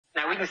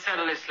can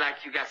settle this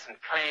like you got some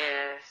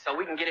class, so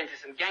we can get into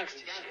some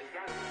gangster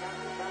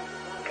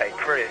shit. Hey,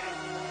 Chris,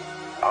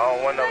 I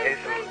don't want no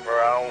issues, bro.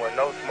 I don't want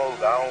no smoke.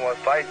 I don't want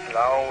fights, and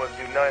I don't want to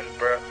do nothing,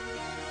 bro.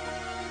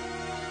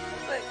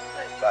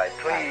 Like,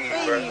 please,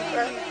 bro.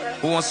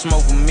 Who want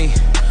smoke with me?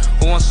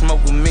 Who want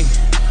smoke with me?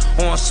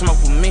 Who want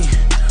smoke with me?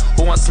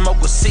 Who want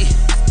smoke with C?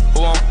 Who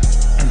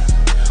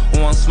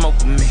want smoke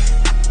with me?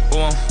 Who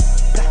want?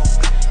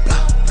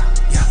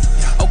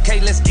 Okay,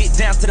 let's get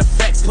down to the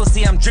facts,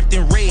 pussy, I'm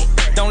dripping red.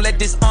 Don't let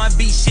this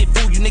R&B shit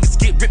fool you, niggas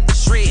get ripped to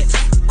shreds.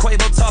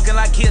 Quavo talking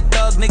like he a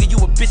thug, nigga, you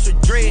a bitch with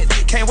dread.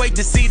 Can't wait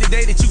to see the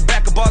day that you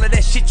back up all of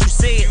that shit you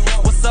said.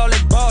 What's all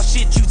that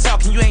bullshit you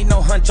talking, you ain't no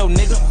huncho,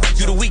 nigga.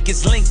 You the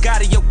weakest link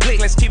out of your clique,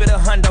 let's keep it a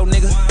hundo,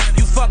 nigga.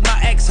 You fuck my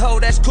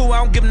ex-ho, that's cool, I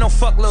don't give no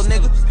fuck, little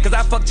nigga. Cause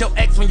I fucked your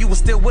ex when you was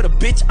still with a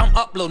bitch, I'm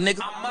up, little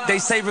nigga. They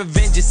say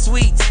revenge is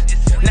sweet.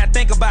 Now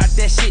think about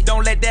that shit,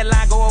 don't let that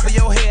line go over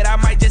your head. I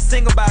might just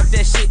sing about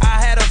that shit.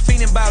 I had a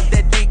feeling about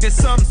that dick, there's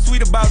something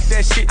sweet about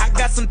that shit. I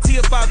got some tea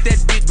about that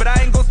bitch, but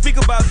I ain't gon' speak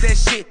about that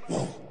shit.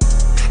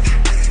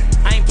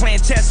 I ain't playing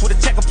chess with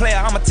a checker player.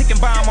 I'm a ticking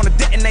bomb on a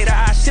detonator.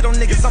 I shit on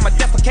niggas, I'm a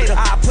defecator.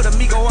 I put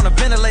Amigo on a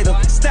ventilator.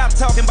 Stop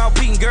talking about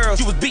beating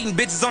girls. You was beating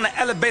bitches on the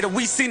elevator.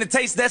 We seen the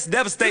taste, that's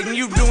devastating.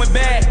 You doing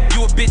bad,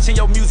 you a bitch and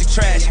your music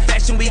trash.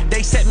 Fashion week,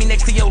 they set me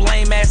next to your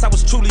lame ass. I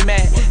was truly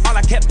mad. All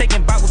I kept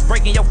thinking about was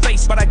breaking your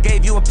face, but I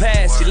gave you a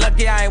pass. You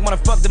lucky I ain't wanna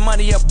fuck the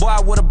money up, boy, I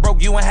would've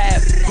broke you in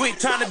half. Quit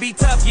trying to be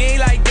tough, you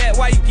ain't like that.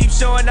 Why you keep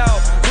showing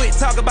off? Quit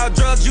talk about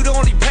drugs, you the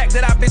only pack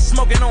that I've been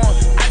smoking on.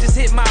 I just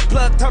hit my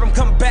plug, told him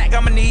come back,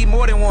 I'ma need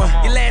more than one.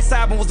 Your last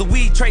album was a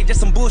weed trade, just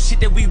some bullshit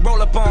that we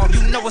roll up on.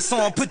 You know what's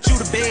on, put you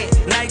to bed.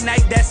 Night,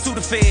 night, that's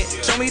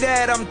Sudafed. Show me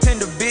that I'm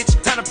tender,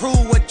 bitch. Time to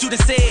prove what you done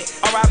said.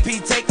 R.I.P.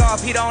 take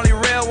off, he the only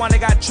real one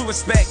that got true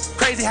respect.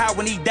 Crazy how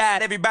when he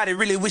died, everybody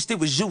really wished it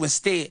was you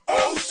instead.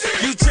 Oh,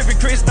 shit. You trippin',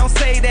 Chris, don't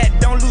say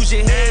that, don't lose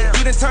your head.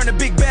 You done turned a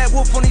big bad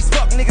wolf on these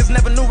fuck niggas,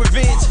 never knew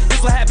revenge.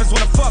 This what happens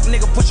when a fuck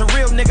nigga push a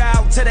real nigga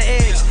out to the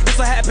edge. This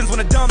what happens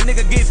when a dumb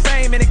nigga get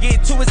fame and it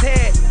get to his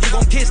head. You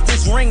gon' kiss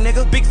this ring,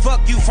 nigga. Big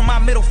fuck you from my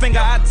middle finger.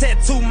 I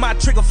tattoo my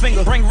trigger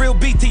finger. Bring real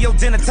beat to your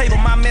dinner table.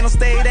 My mental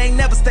state ain't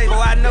never stable.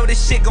 I know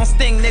this shit gon'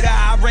 sting, nigga.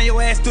 I ran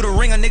your ass through the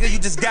ringer, nigga. You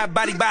just got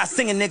body by a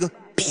singing, nigga.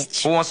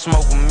 Bitch. Who want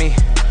smoke with me?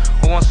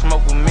 Who want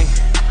smoke with me?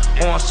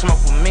 Who want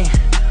smoke with me?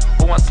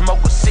 Who want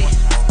smoke with C?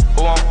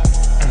 Who want